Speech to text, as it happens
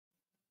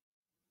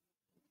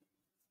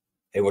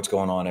Hey, what's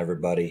going on,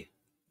 everybody?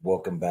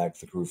 Welcome back to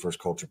the Crew First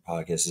Culture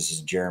Podcast. This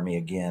is Jeremy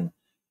again.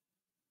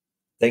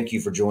 Thank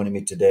you for joining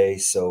me today.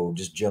 So,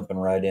 just jumping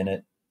right in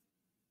it,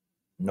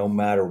 no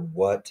matter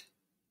what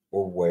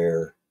or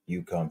where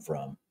you come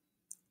from,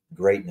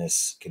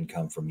 greatness can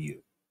come from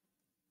you.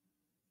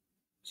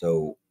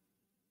 So,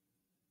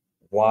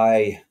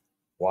 why,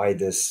 why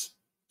this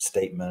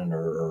statement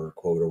or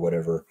quote or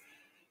whatever?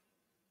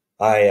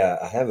 I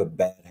have a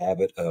bad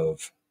habit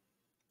of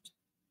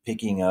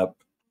picking up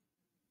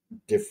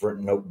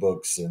different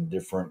notebooks and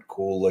different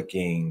cool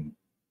looking,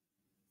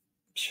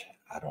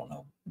 I don't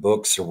know,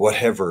 books or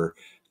whatever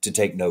to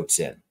take notes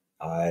in.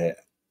 I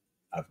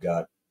I've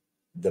got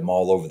them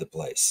all over the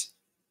place.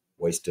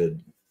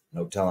 Wasted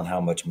no telling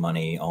how much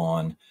money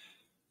on,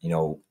 you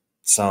know,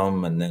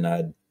 some, and then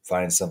I'd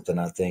find something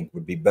I think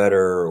would be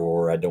better,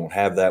 or I don't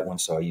have that one,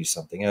 so I use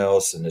something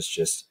else, and it's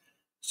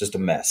just a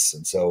mess.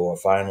 And so I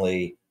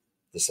finally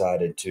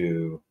decided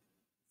to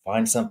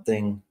find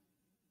something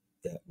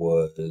that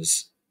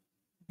was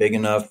big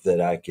enough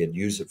that I could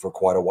use it for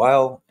quite a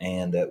while,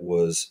 and that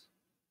was,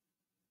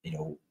 you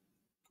know,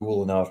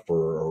 cool enough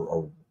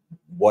or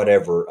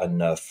whatever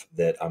enough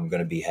that I'm going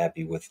to be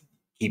happy with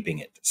keeping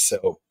it.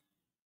 So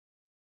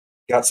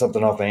got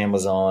something off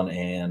Amazon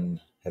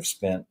and have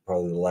spent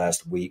probably the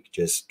last week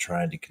just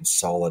trying to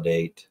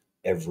consolidate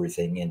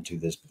everything into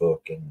this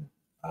book. And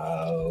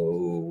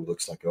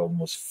looks like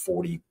almost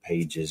 40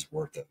 pages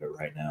worth of it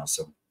right now.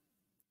 So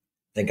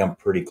I think I'm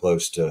pretty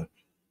close to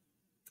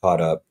caught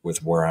up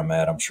with where I'm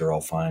at. I'm sure I'll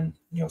find,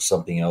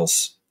 something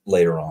else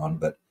later on.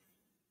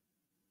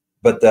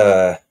 But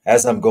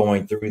as I'm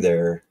going through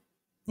there,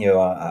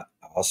 I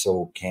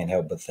also can't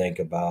help but think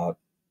about,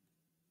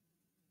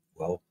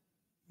 well,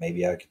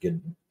 maybe I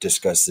could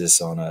discuss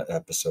this on an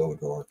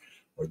episode, or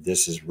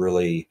this is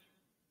really,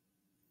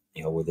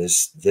 where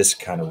this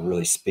kind of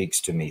really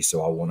speaks to me,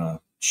 so I want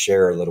to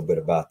share a little bit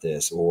about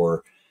this,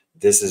 or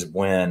this is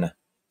when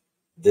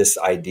this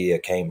idea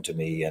came to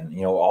me, and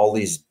all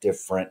these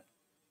different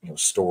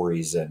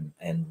stories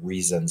and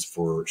reasons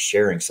for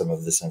sharing some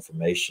of this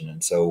information.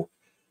 And so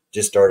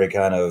just started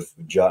kind of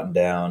jotting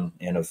down,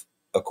 and of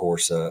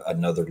course,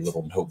 another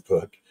little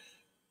notebook,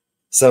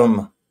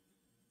 some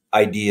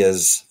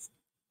ideas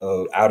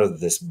out of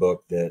this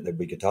book that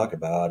we could talk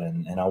about.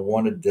 And I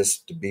wanted this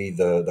to be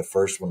the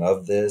first one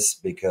of this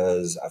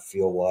because I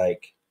feel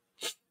like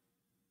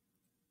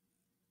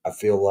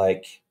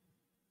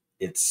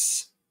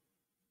it's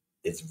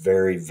it's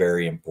very,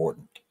 very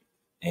important.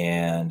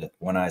 And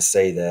when I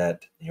say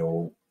that,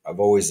 I've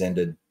always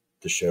ended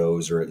the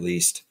shows, or at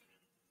least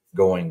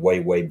going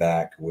way, way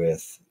back,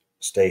 with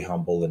stay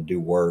humble and do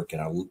work.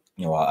 And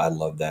I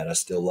love that. I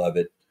still love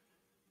it,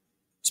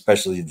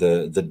 especially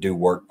the do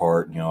work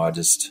part.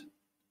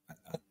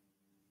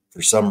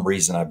 For some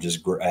reason, I've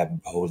just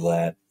grabbed hold of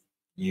that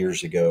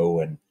years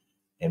ago, and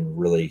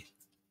really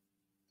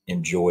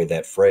enjoy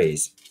that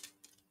phrase.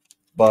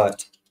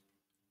 But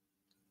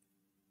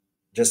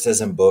just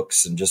as in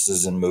books and just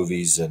as in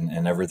movies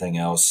and everything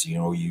else,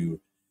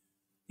 you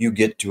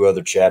get to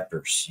other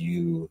chapters.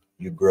 You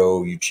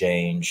grow, you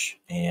change,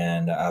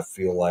 and I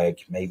feel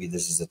like maybe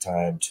this is the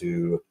time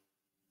to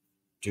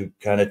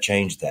kind of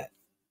change that.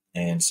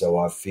 And so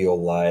I feel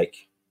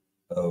like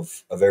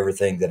of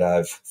everything that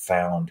I've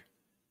found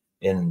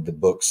in the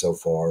book so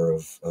far,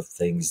 of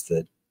things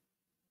that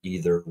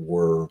either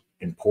were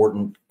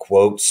important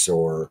quotes,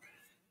 or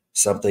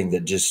something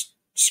that just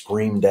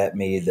screamed at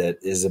me that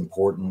is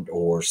important,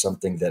 or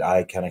something that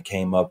I kind of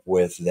came up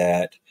with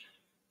that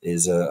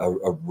is a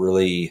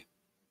really,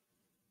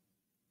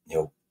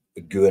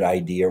 a good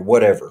idea, or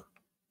whatever.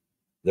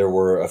 There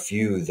were a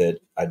few that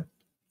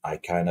I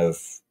kind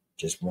of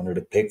just wanted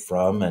to pick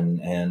from,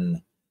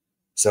 and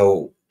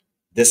so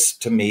this,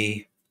 to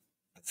me,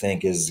 I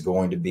think, is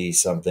going to be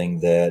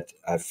something that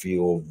I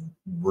feel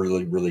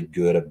really, really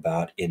good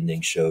about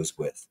ending shows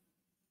with.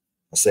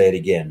 I'll say it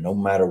again: no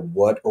matter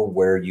what or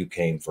where you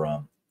came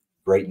from,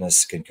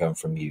 greatness can come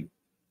from you.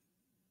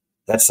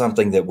 That's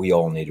something that we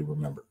all need to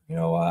remember.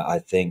 I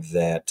think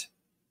that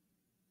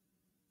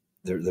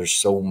there's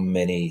so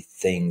many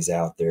things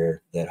out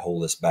there that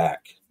hold us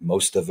back.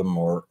 Most of them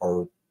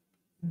are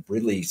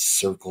really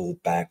circle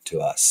back to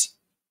us,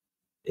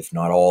 if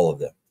not all of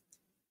them.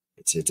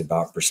 It's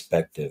about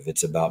perspective.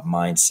 It's about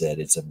mindset.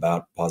 It's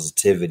about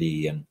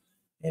positivity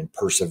and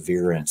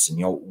perseverance.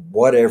 And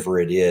whatever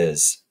it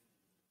is,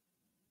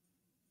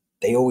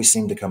 they always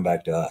seem to come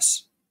back to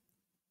us.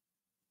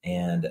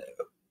 And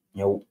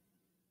you know,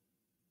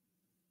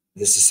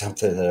 this is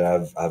something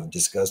that I've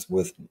discussed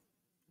with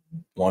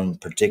one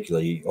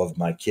particularly of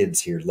my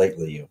kids here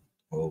lately.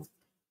 Well,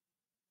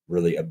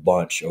 really a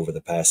bunch over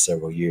the past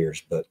several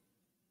years. But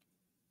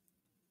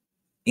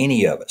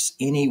any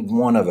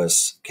one of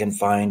us can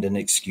find an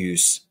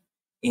excuse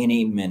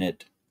any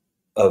minute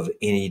of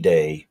any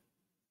day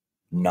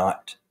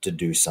not to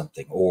do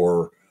something,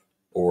 or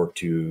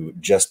to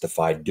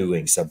justify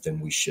doing something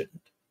we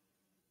shouldn't.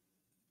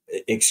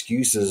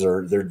 Excuses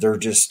are they're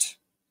just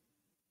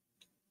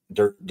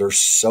they're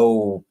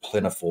so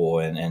plentiful,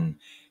 and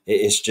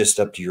it's just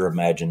up to your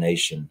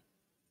imagination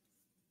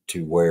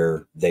to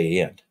where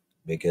they end.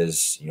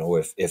 Because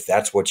if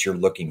that's what you're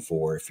looking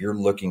for, if you're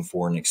looking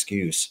for an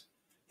excuse,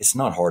 it's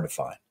not hard to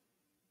find.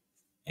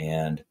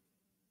 And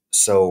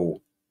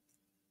so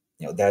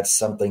that's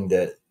something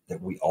that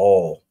we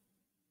all,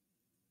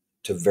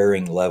 to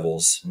varying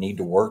levels, need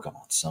to work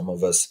on. Some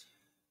of us,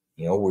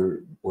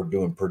 we're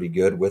doing pretty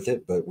good with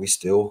it, but we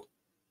still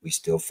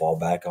fall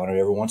back on it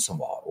every once in a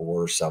while.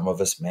 Or some of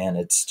us, man,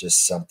 it's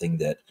just something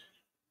that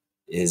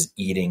is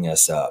eating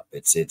us up.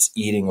 It's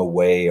eating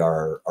away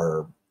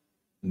our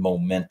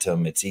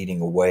momentum. It's eating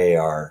away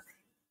our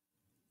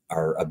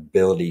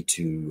ability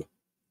to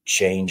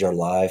change our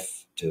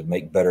life, to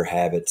make better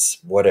habits,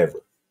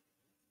 whatever.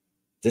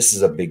 This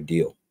is a big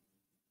deal.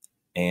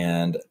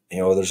 And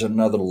there's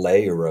another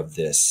layer of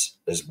this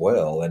as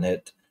well, and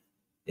it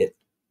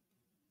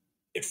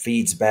it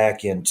feeds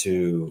back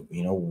into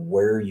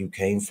where you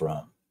came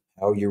from,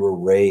 how you were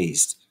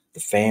raised, the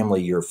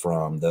family you're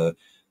from, the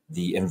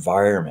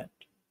environment,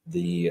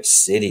 the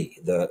city,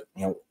 the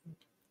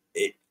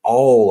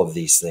all of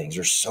these things.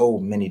 There's so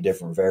many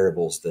different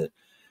variables that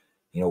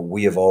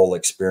we have all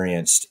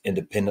experienced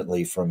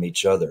independently from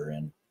each other.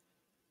 And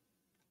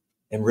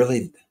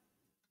really,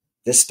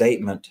 this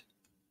statement,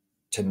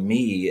 to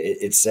me,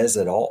 it says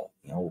it all.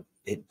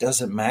 It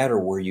doesn't matter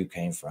where you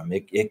came from.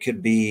 It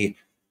could be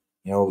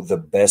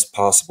the best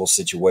possible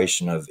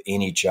situation of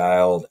any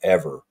child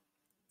ever.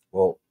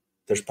 Well,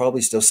 there's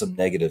probably still some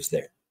negatives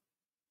there.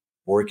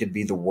 Or it could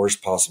be the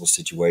worst possible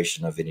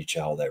situation of any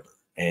child ever.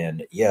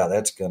 And yeah,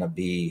 it's going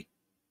to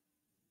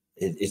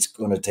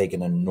take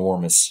an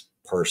enormous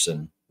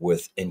person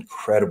with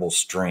incredible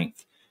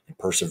strength and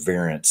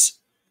perseverance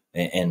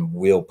and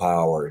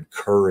willpower and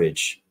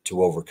courage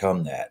to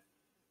overcome that.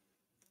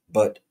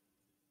 But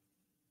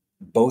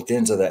both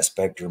ends of that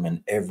spectrum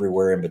and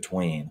everywhere in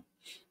between,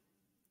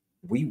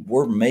 we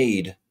were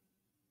made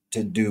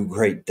to do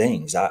great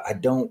things. I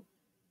don't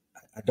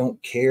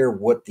care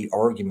what the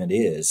argument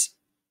is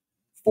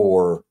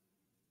for,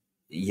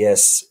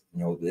 yes,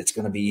 it's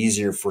going to be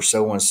easier for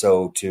so and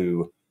so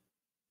to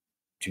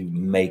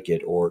make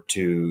it, or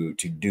to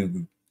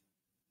do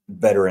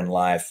better in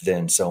life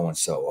than so and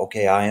so.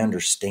 Okay, I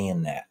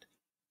understand that.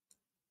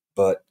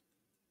 But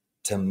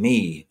to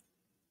me,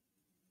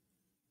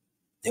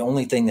 the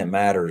only thing that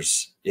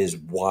matters is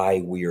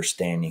why we are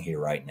standing here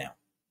right now.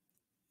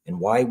 And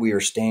why we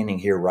are standing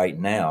here right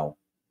now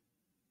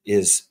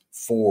is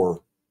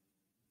for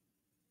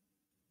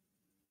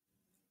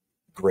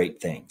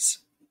great things.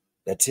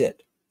 That's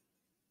it.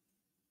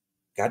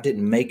 God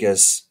didn't make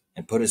us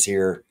and put us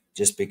here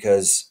just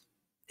because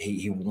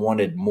he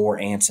wanted more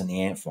ants in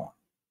the ant farm.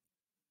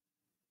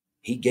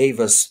 He gave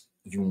us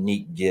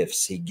unique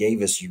gifts. He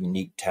gave us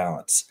unique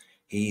talents.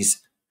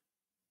 He's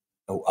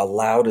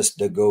allowed us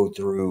to go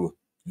through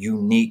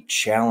unique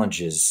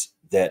challenges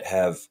that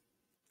have,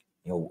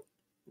 you know,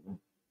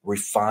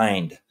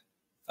 refined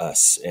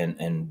us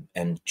and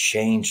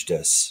changed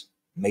us,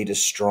 made us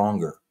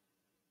stronger,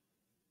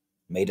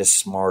 made us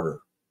smarter,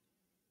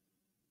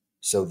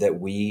 so that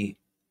we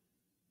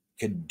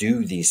could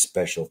do these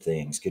special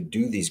things, could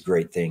do these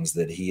great things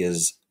that He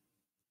has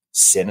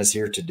sent us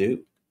here to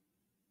do.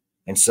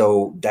 And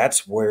so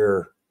that's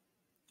where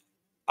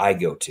I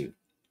go to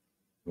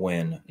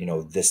when,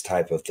 this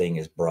type of thing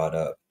is brought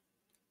up.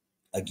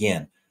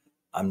 Again,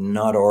 I'm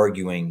not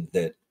arguing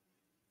that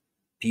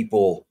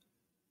people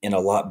in a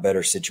lot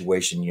better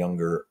situation,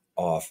 younger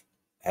off,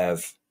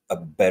 have a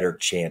better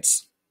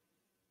chance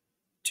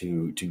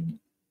to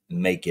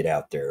make it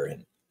out there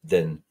and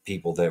than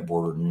people that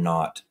were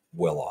not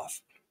well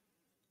off.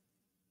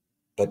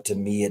 But to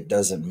me, it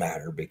doesn't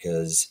matter,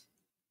 because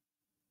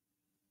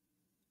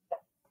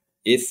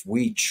if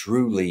we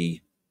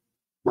truly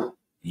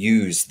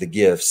use the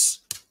gifts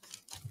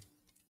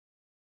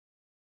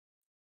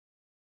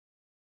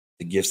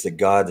that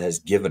God has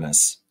given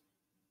us,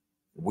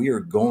 we are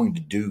going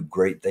to do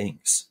great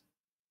things.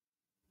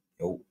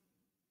 You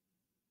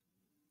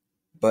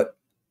But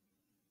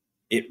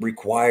it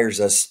requires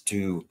us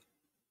to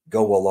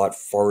go a lot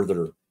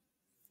farther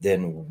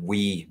than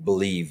we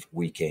believe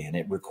we can.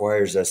 It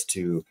requires us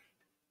to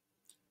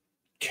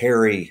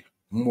carry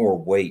more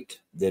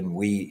weight than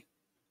we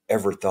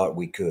ever thought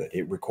we could.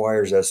 It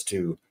requires us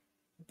to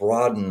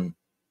broaden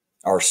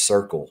our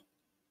circle,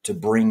 to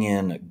bring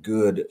in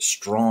good,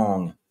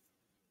 strong,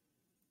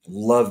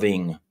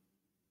 loving,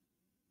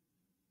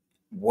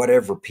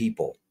 whatever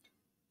people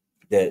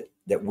that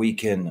we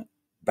can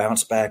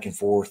bounce back and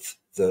forth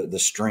the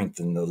strength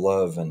and the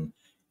love and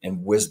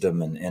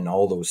wisdom and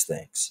all those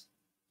things.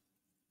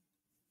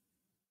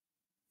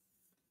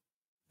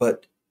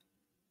 But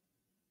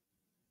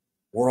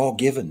we're all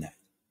given that.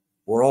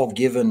 We're all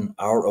given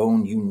our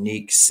own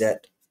unique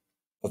set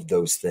of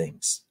those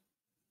things.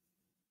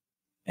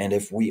 And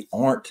if we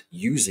aren't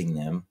using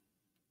them,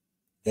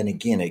 then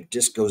again, it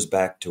just goes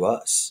back to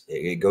us.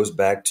 It goes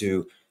back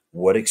to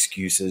what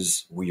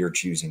excuses we are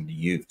choosing to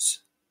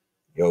use.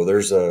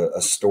 There's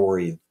a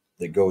story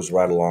that goes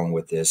right along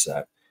with this.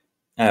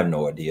 I have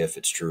no idea if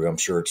it's true. I'm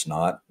sure it's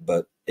not,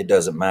 but it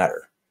doesn't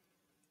matter.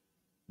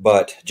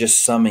 But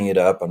just summing it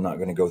up, I'm not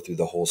going to go through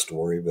the whole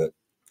story, but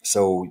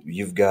so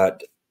you've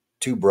got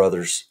two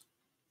brothers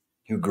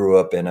who grew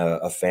up in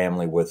a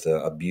family with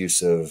an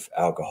abusive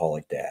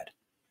alcoholic dad.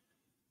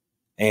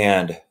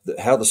 And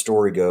how the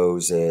story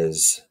goes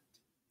is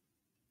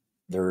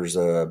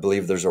I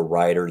believe there's a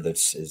writer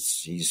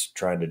he's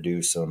trying to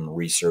do some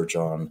research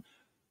on,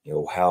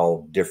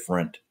 how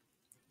different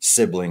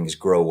siblings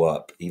grow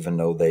up, even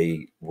though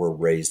they were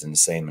raised in the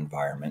same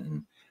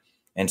environment.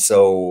 And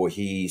so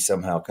he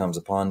somehow comes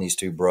upon these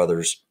two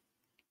brothers,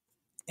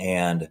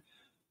 and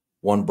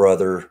one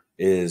brother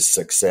is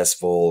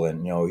successful,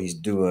 and he's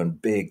doing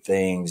big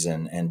things,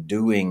 and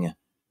doing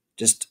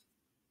just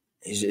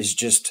is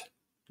just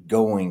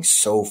going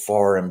so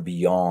far and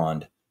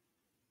beyond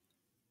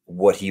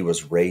what he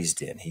was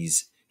raised in.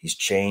 He's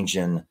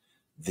changing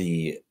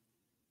the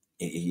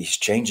he's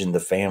changing the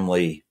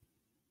family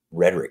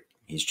rhetoric.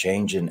 He's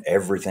changing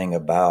everything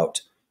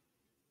about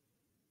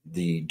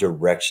the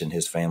direction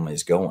his family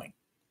is going.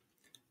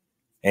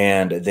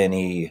 And then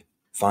he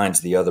finds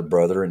the other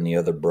brother, and the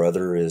other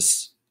brother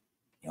is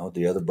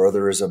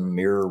a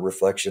mirror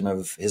reflection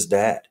of his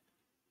dad.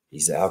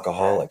 He's an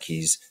alcoholic.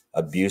 He's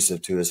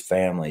abusive to his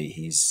family.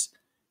 He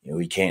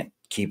can't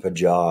keep a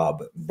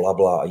job, blah,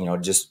 blah,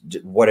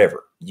 just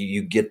whatever.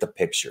 You get the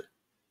picture.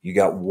 You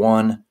got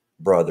one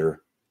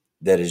brother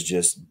that has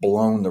just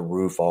blown the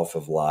roof off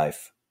of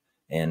life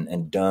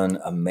and done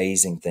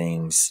amazing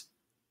things,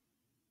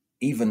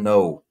 even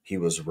though he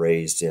was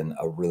raised in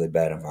a really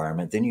bad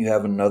environment. Then you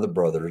have another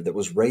brother that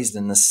was raised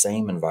in the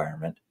same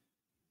environment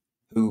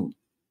who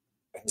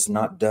has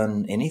not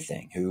done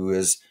anything, who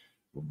has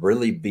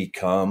really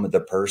become the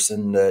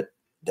person that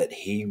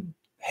he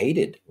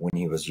hated when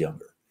he was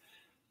younger.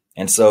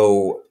 And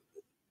so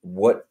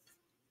what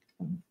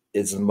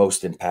is the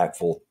most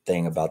impactful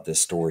thing about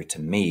this story to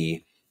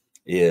me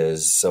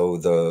is, so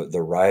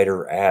the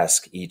writer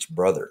asks each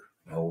brother,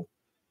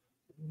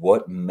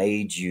 what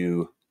made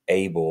you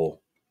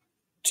able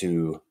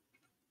to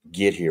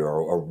get here,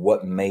 or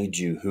what made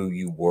you who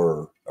you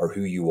were, or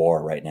who you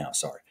are right now.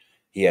 Sorry.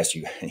 He asked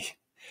you,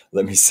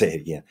 let me say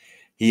it again.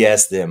 He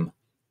asked them,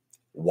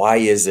 why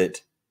is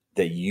it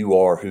that you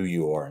are who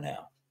you are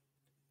now?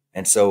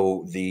 And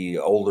so the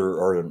older,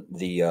 or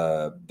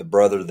the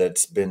brother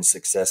that's been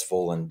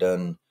successful and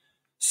done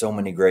so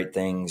many great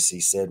things, he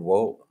said,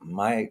 well,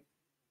 my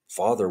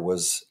father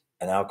was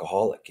an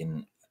alcoholic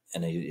and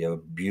a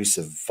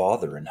abusive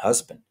father and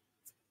husband.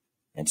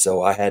 And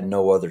so I had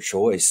no other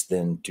choice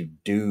than to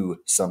do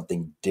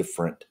something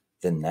different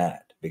than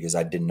that, because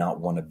I did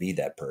not want to be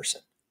that person.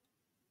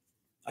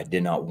 I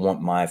did not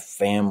want my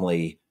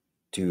family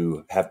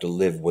to have to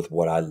live with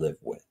what I live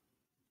with.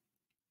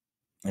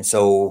 And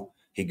so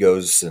he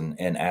goes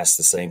and asks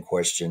the same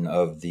question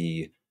of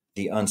the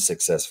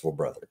unsuccessful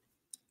brother.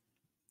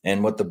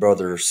 And what the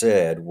brother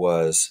said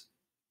was,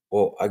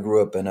 well, I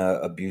grew up in an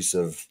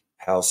abusive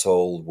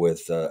household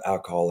with an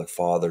alcoholic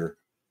father,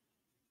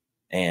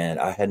 and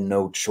I had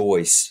no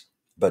choice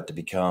but to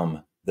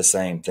become the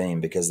same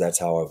thing, because that's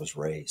how I was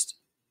raised.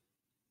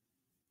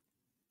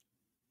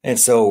 And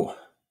so,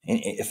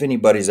 if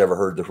anybody's ever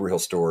heard the real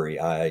story,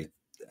 I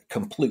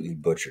completely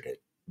butchered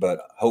it,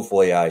 but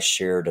hopefully I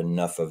shared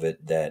enough of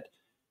it that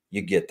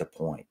you get the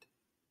point.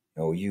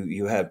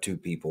 You have two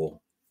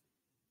people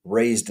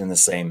raised in the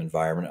same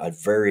environment, a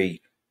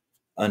very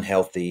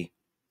unhealthy,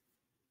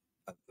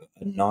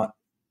 not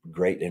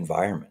great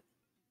environment.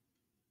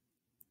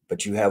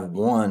 But you have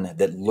one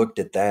that looked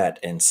at that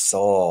and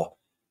saw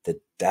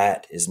that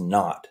that is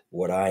not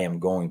what I am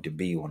going to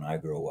be when I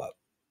grow up.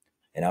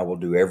 And I will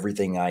do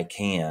everything I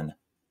can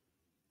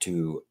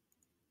to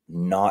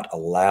not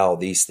allow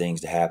these things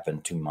to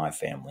happen to my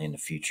family in the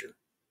future.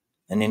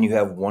 And then you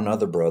have one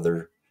other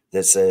brother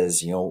that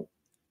says,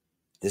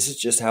 this is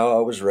just how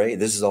I was raised.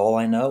 This is all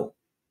I know.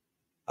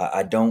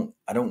 I don't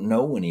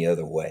know any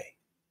other way.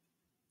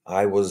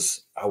 I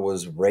was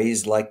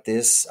raised like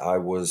this. I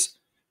was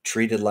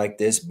treated like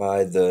this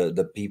by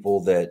the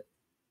people that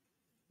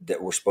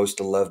were supposed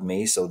to love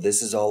me. So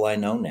this is all I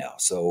know now.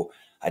 So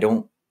I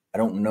don't I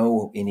don't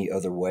know any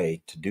other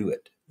way to do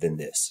it than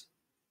this.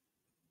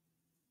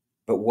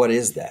 But what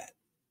is that?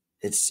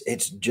 It's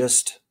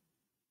just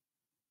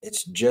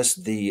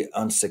the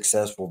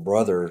unsuccessful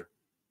brother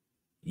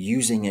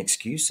using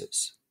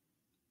excuses,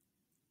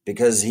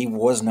 because he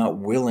was not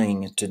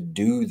willing to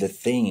do the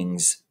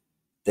things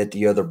that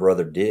the other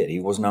brother did. He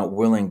was not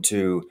willing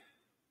to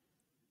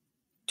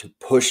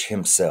push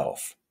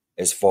himself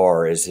as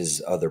far as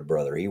his other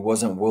brother. He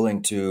wasn't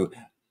willing to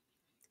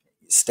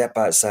step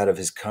outside of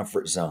his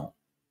comfort zone.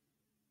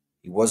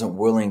 He wasn't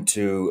willing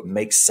to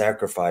make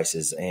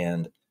sacrifices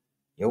and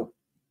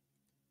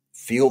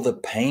feel the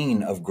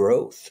pain of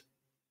growth,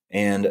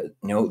 and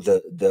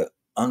the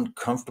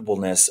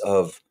uncomfortableness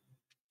of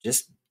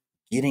just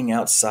getting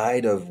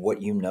outside of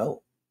what you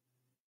know.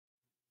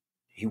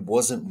 He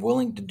wasn't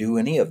willing to do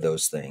any of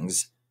those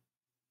things,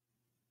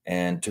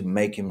 and to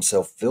make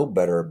himself feel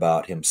better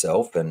about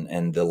himself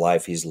and the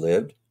life he's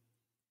lived,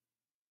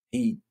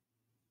 he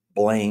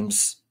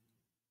blames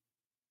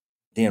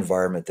the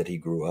environment that he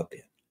grew up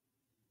in.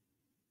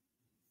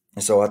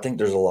 And so I think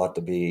there's a lot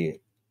to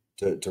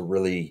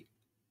really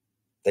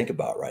think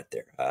about right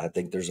there. I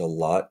think there's a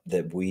lot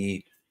that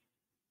we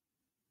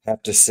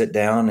have to sit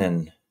down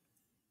and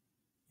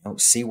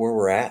see where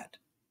we're at.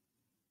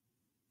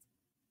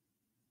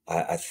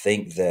 I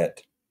think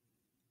that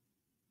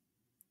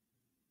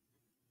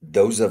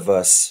those of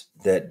us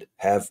that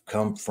have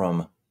come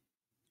from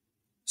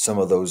some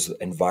of those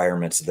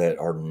environments that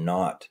are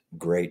not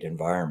great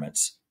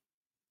environments,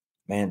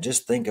 man,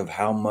 just think of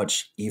how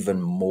much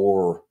even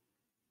more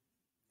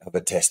of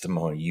a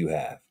testimony you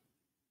have,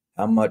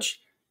 how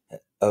much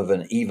of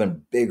an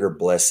even bigger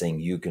blessing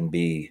you can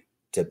be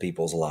to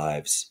people's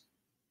lives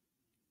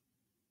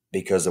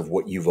because of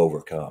what you've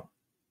overcome.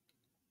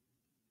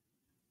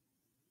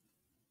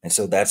 And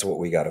so that's what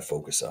we got to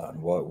focus on.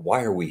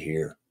 Why are we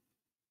here?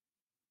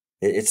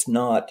 It's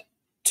not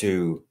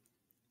to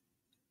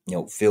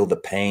feel the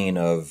pain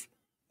of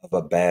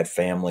a bad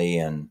family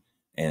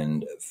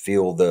and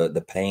feel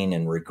the pain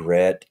and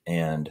regret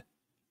and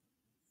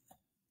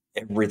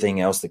everything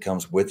else that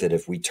comes with it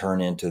if we turn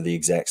into the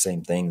exact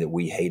same thing that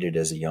we hated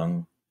as a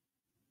young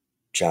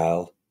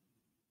child.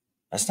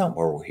 That's not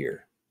why we're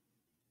here.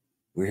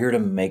 We're here to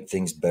make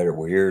things better.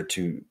 We're here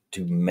to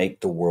make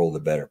the world a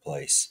better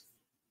place.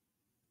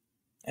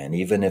 And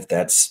even if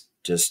that's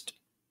just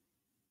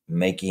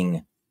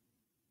making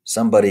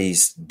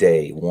somebody's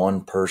day,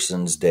 one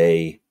person's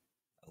day,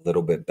 a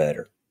little bit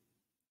better,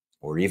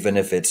 or even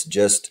if it's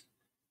just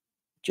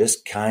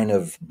kind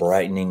of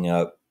brightening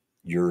up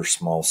your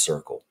small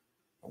circle,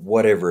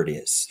 whatever it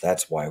is,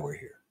 that's why we're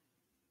here.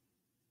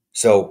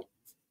 So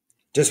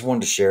just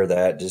wanted to share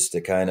that, just to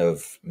kind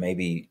of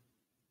maybe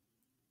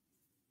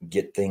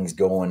get things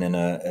going in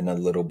a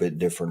little bit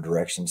different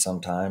direction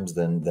sometimes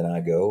than I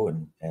go,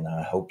 and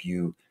I hope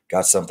you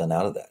got something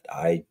out of that.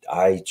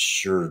 I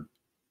sure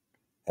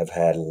have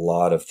had a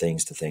lot of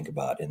things to think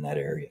about in that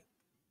area,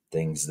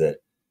 things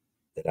that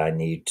I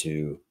need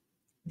to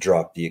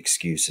drop the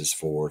excuses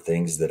for,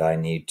 things that I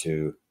need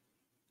to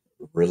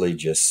really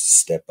just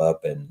step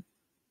up and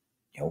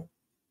you know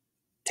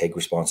take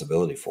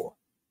responsibility for.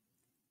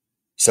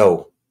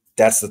 So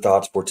that's the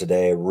thoughts for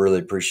today. I really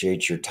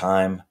appreciate your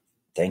time.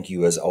 Thank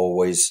you as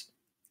always.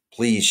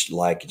 Please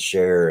like and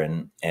share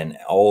and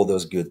all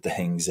those good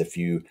things if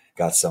you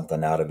got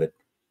something out of it.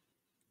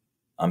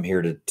 I'm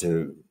here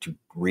to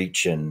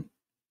reach and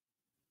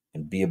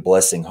be a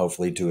blessing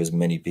hopefully to as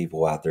many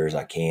people out there as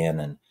I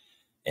can,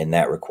 and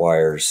that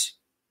requires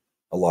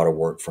a lot of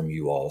work from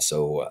you all.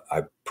 So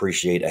I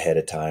appreciate ahead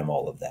of time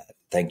all of that.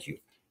 Thank you.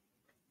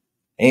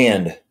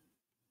 And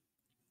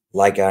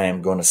like I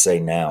am going to say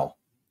now,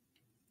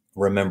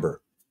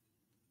 remember,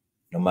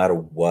 no matter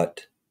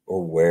what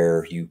or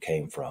where you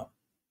came from,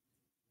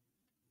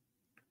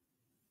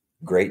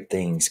 great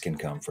things can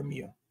come from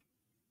you.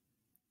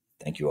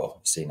 Thank you all.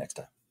 See you next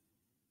time.